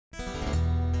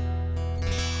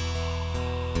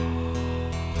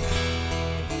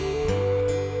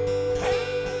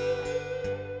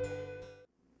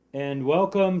And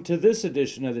welcome to this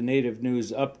edition of the Native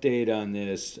News Update on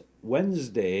this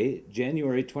Wednesday,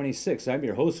 January 26th. I'm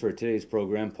your host for today's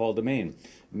program, Paul DeMain.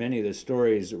 Many of the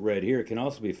stories read here can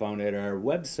also be found at our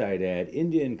website at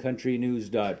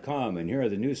IndianCountryNews.com. And here are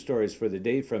the news stories for the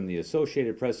day from the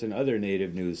Associated Press and other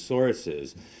Native news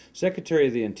sources. Secretary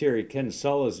of the Interior Ken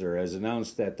Salazar has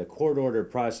announced that the court-ordered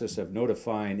process of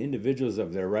notifying individuals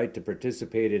of their right to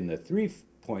participate in the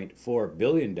 $3.4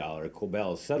 billion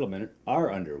Cobell settlement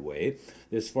are underway.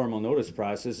 This formal notice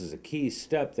process is a key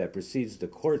step that precedes the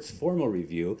court's formal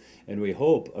review, and we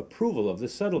hope approval of the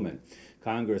settlement.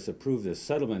 Congress approved the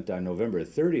settlement on November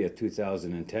 30th,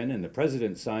 2010, and the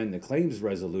President signed the Claims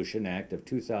Resolution Act of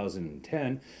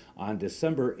 2010 on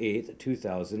December 8th,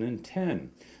 2010.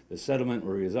 The settlement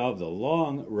will resolve the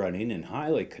long-running and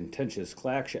highly contentious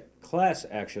class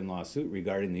action lawsuit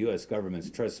regarding the U.S.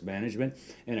 government's trust management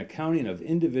and accounting of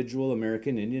individual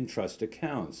American Indian trust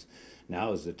accounts.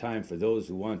 Now is the time for those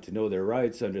who want to know their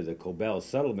rights under the Cobell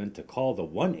settlement to call the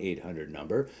 1-800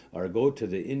 number or go to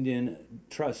the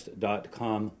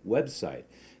IndianTrust.com website.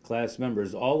 Class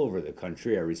members all over the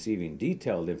country are receiving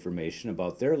detailed information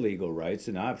about their legal rights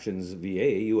and options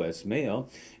via U.S. mail.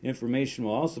 Information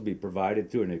will also be provided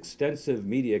through an extensive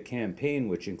media campaign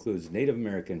which includes Native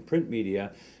American print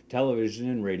media, television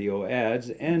and radio ads,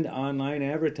 and online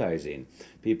advertising.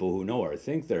 People who know or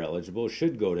think they're eligible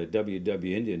should go to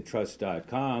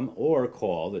www.indiantrust.com or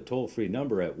call the toll-free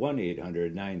number at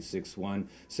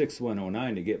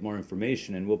 1-800-961-6109 to get more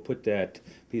information, and we'll put that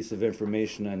piece of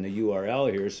information on the URL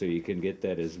here so you can get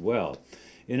that as well.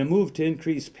 In a move to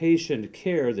increase patient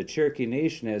care, the Cherokee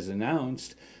Nation has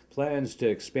announced plans to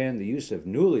expand the use of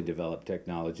newly developed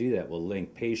technology that will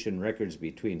link patient records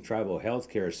between tribal health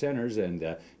care centers and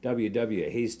the W.W.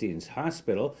 Hastings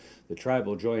Hospital. The tribe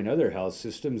will join other health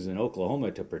systems in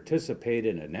Oklahoma to participate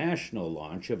in a national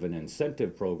launch of an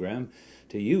incentive program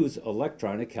to use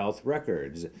electronic health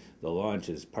records. The launch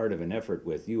is part of an effort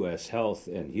with U.S. Health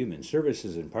and Human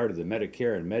Services and part of the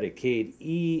Medicare and Medicaid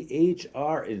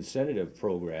EHR incentive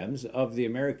programs of the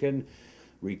American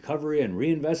Recovery and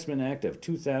Reinvestment Act of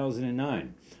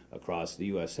 2009. Across the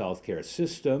U.S. healthcare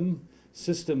system,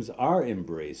 systems are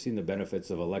embracing the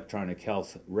benefits of electronic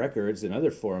health records and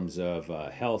other forms of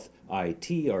health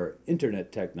IT or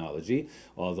internet technology.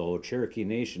 Although Cherokee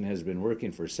Nation has been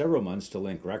working for several months to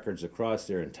link records across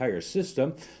their entire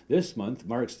system, this month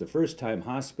marks the first time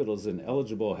hospitals and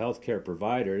eligible healthcare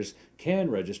providers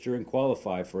can register and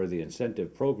qualify for the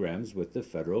incentive programs with the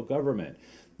federal government.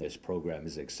 This program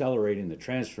is accelerating the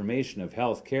transformation of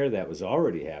health care that was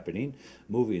already happening,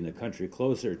 moving the country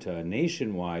closer to a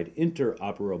nationwide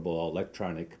interoperable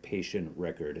electronic patient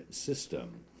record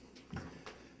system.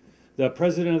 The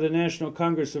President of the National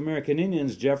Congress of American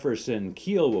Indians, Jefferson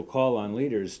Keel, will call on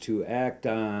leaders to act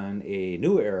on a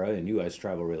new era in U.S.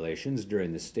 tribal relations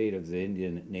during the State of the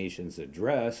Indian Nations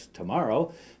address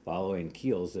tomorrow. Following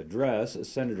Keel's address,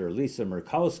 Senator Lisa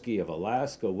Murkowski of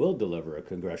Alaska will deliver a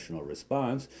congressional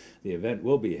response. The event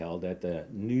will be held at the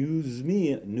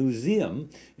Newseum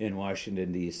in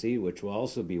Washington, D.C., which will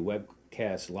also be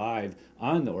webcast live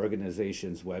on the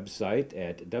organization's website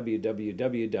at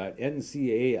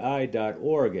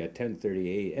www.ncai.org at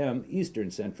 10:30 a.m. Eastern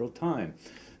Central Time.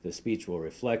 The speech will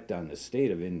reflect on the state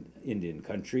of Indian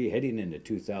country heading into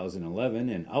 2011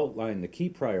 and outline the key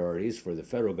priorities for the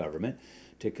federal government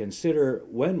to consider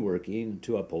when working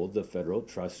to uphold the federal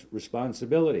trust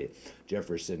responsibility.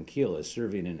 Jefferson Keel is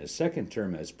serving in his second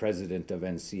term as president of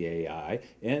NCAI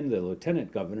and the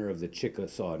lieutenant governor of the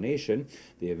Chickasaw Nation.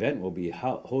 The event will be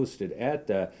hosted at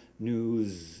the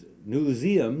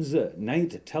Newseum's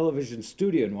Night Television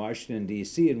Studio in Washington,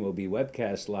 D.C., and will be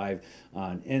webcast live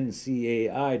on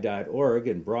ncai.org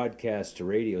and broadcast to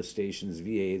radio stations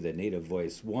via the Native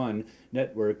Voice One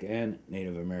network and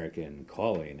Native American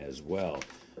Calling as well.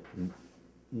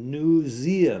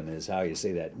 Newseum is how you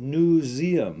say that.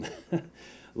 Newseum.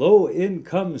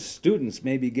 Low-income students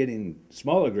may be getting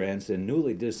smaller grants, and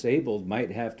newly disabled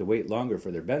might have to wait longer for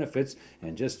their benefits,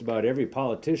 and just about every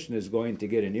politician is going to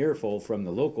get an earful from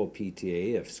the local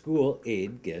PTA if school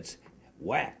aid gets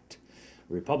whacked.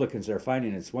 Republicans are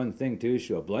finding it's one thing to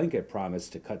issue a blanket promise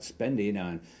to cut spending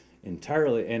on an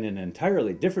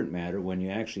entirely different matter when you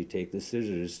actually take the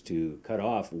scissors to cut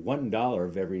off $1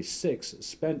 of every 6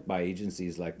 spent by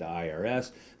agencies like the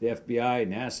IRS, the FBI,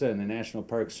 NASA, and the National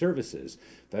Park Services.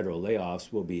 Federal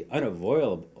layoffs will be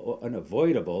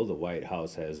unavoidable, the White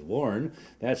House has warned.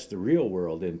 That's the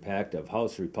real-world impact of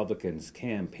House Republicans'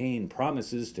 campaign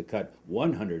promises to cut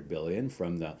 $100 billion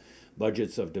from the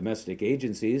budgets of domestic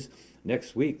agencies.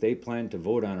 Next week, they plan to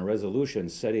vote on a resolution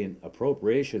setting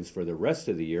appropriations for the rest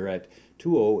of the year at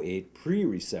 2008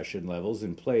 pre-recession levels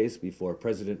in place before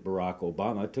President Barack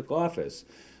Obama took office.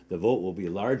 The vote will be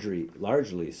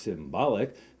largely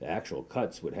symbolic. The actual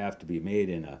cuts would have to be made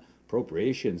in a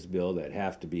appropriations bill that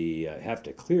have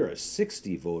to clear a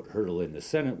 60-vote hurdle in the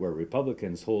Senate, where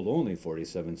Republicans hold only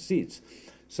 47 seats.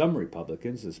 Some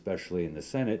Republicans, especially in the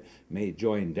Senate, may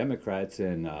join Democrats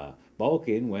in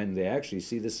balking when they actually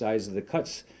see the size of the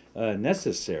cuts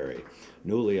necessary.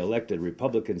 Newly elected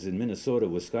Republicans in Minnesota,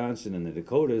 Wisconsin, and the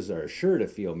Dakotas are sure to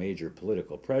feel major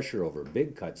political pressure over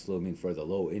big cuts looming for the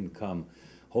low-income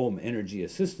Home Energy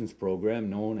Assistance Program,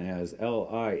 known as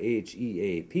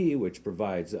LIHEAP, which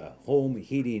provides home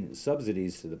heating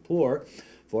subsidies to the poor.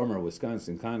 Former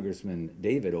Wisconsin Congressman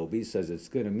David Obey says it's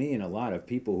going to mean a lot of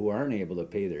people who aren't able to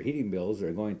pay their heating bills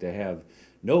are going to have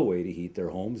no way to heat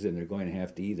their homes, and they're going to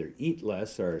have to either eat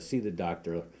less or see the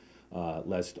doctor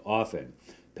less often.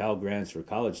 Pell Grants for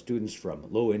college students from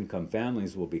low-income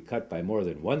families will be cut by more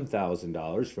than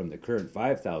 $1,000 from the current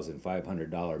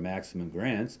 $5,500 maximum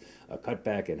grants. A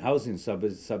cutback in housing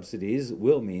subsidies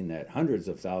will mean that hundreds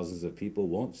of thousands of people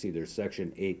won't see their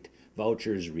Section 8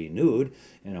 vouchers renewed,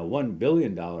 and a $1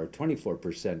 billion,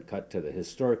 24% cut to the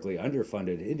historically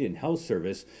underfunded Indian Health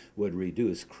Service would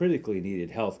reduce critically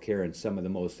needed health care in some of the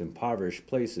most impoverished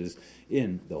places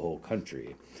in the whole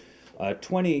country. A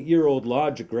 20-year-old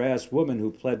Lodge Grass woman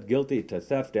who pled guilty to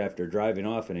theft after driving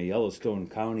off in a Yellowstone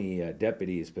County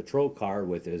deputy's patrol car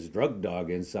with his drug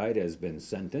dog inside has been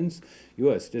sentenced.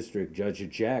 U.S. District Judge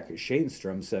Jack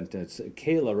Shainstrom sentenced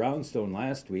Gila Roundstone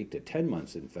last week to 10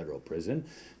 months in federal prison.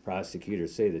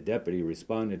 Prosecutors say the deputy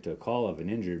responded to a call of an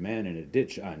injured man in a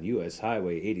ditch on U.S.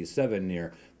 Highway 87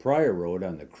 near Pryor Road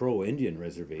on the Crow Indian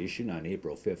Reservation on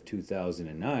April 5,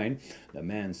 2009. The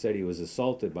man said he was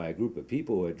assaulted by a group of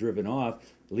people who had driven off,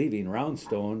 leaving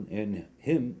Roundstone and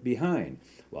him behind.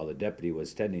 While the deputy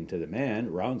was tending to the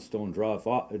man, Roundstone drove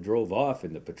off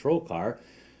in the patrol car,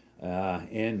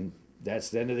 and that's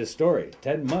the end of the story.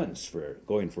 10 months for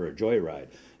going for a joyride.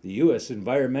 The U.S.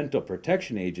 Environmental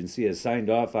Protection Agency has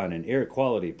signed off on an air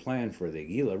quality plan for the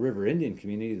Gila River Indian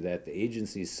community that the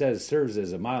agency says serves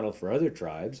as a model for other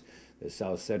tribes. The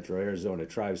South Central Arizona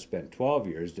tribe spent 12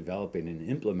 years developing and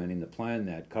implementing the plan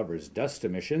that covers dust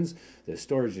emissions, the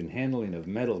storage and handling of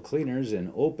metal cleaners,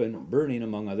 and open burning,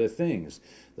 among other things.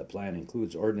 The plan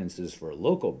includes ordinances for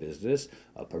local business,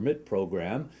 a permit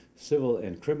program, civil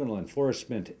and criminal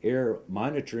enforcement, air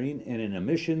monitoring, and an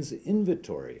emissions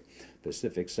inventory.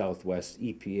 Pacific Southwest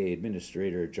EPA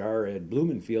Administrator Jared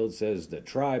Blumenfield says the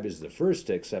tribe is the first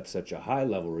to accept such a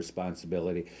high-level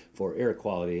responsibility for air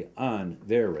quality on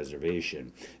their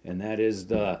reservation. And that is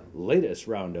the latest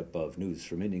roundup of news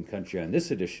from Indian Country on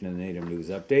this edition of the Native News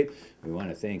Update. We want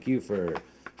to thank you for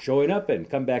showing up, and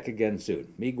come back again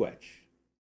soon. Miigwech.